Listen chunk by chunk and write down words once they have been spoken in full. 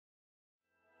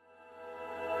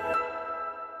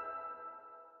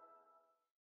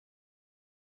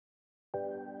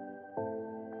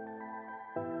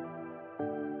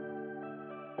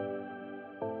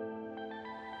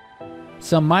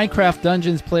Some Minecraft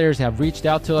Dungeons players have reached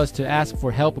out to us to ask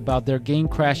for help about their game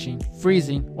crashing,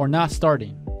 freezing, or not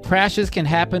starting. Crashes can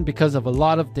happen because of a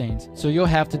lot of things, so you'll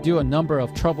have to do a number of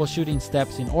troubleshooting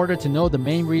steps in order to know the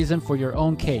main reason for your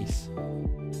own case.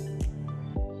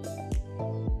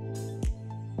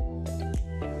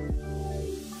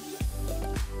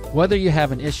 Whether you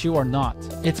have an issue or not,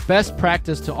 it's best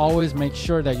practice to always make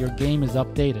sure that your game is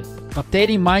updated.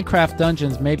 Updating Minecraft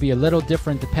Dungeons may be a little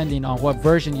different depending on what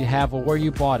version you have or where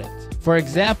you bought it. For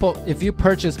example, if you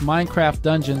purchase Minecraft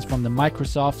Dungeons from the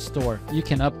Microsoft Store, you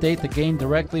can update the game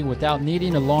directly without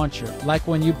needing a launcher, like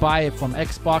when you buy it from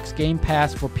Xbox Game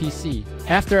Pass for PC.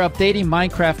 After updating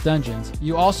Minecraft Dungeons,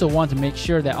 you also want to make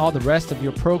sure that all the rest of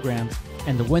your programs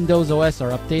and the Windows OS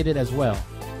are updated as well.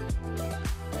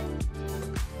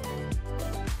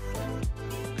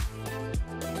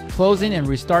 Closing and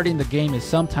restarting the game is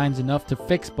sometimes enough to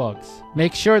fix bugs.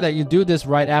 Make sure that you do this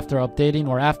right after updating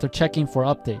or after checking for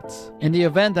updates. In the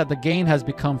event that the game has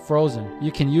become frozen,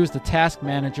 you can use the task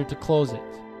manager to close it.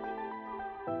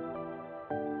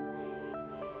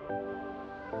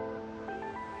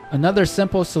 Another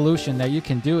simple solution that you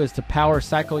can do is to power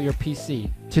cycle your PC.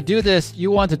 To do this,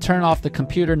 you want to turn off the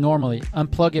computer normally,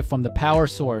 unplug it from the power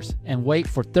source, and wait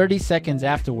for 30 seconds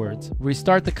afterwards.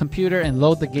 Restart the computer and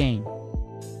load the game.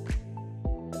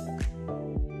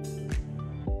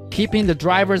 Keeping the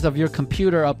drivers of your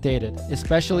computer updated,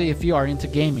 especially if you are into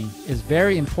gaming, is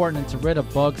very important to rid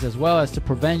of bugs as well as to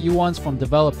prevent you ones from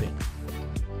developing.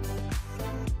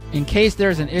 In case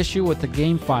there's an issue with the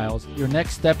game files, your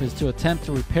next step is to attempt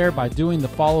to repair by doing the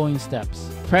following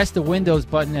steps. Press the Windows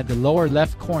button at the lower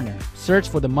left corner. Search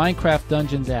for the Minecraft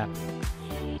Dungeons app.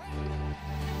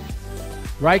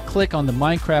 Right-click on the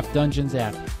Minecraft Dungeons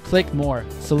app. Click More.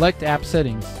 Select App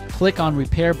Settings. Click on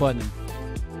Repair button.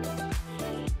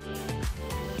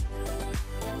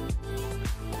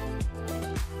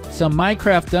 Some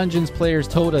Minecraft Dungeons players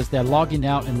told us that logging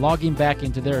out and logging back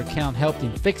into their account helped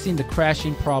in fixing the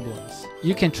crashing problems.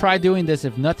 You can try doing this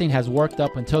if nothing has worked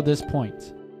up until this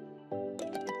point.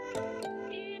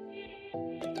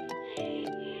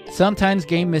 Sometimes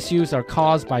game misuse are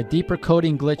caused by deeper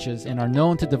coding glitches and are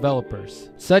known to developers.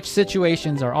 Such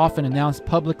situations are often announced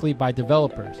publicly by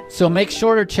developers, so make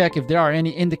sure to check if there are any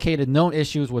indicated known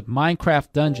issues with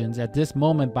Minecraft Dungeons at this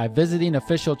moment by visiting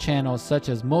official channels such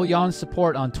as Moyan's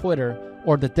support on Twitter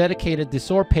or the dedicated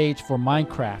Discord page for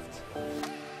Minecraft.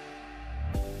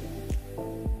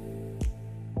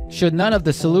 Should none of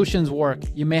the solutions work,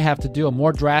 you may have to do a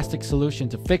more drastic solution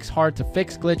to fix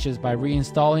hard-to-fix glitches by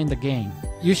reinstalling the game.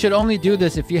 You should only do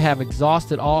this if you have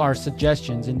exhausted all our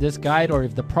suggestions in this guide or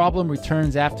if the problem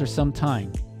returns after some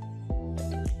time.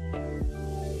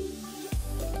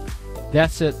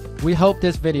 That's it. We hope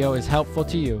this video is helpful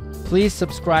to you. Please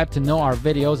subscribe to know our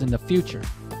videos in the future.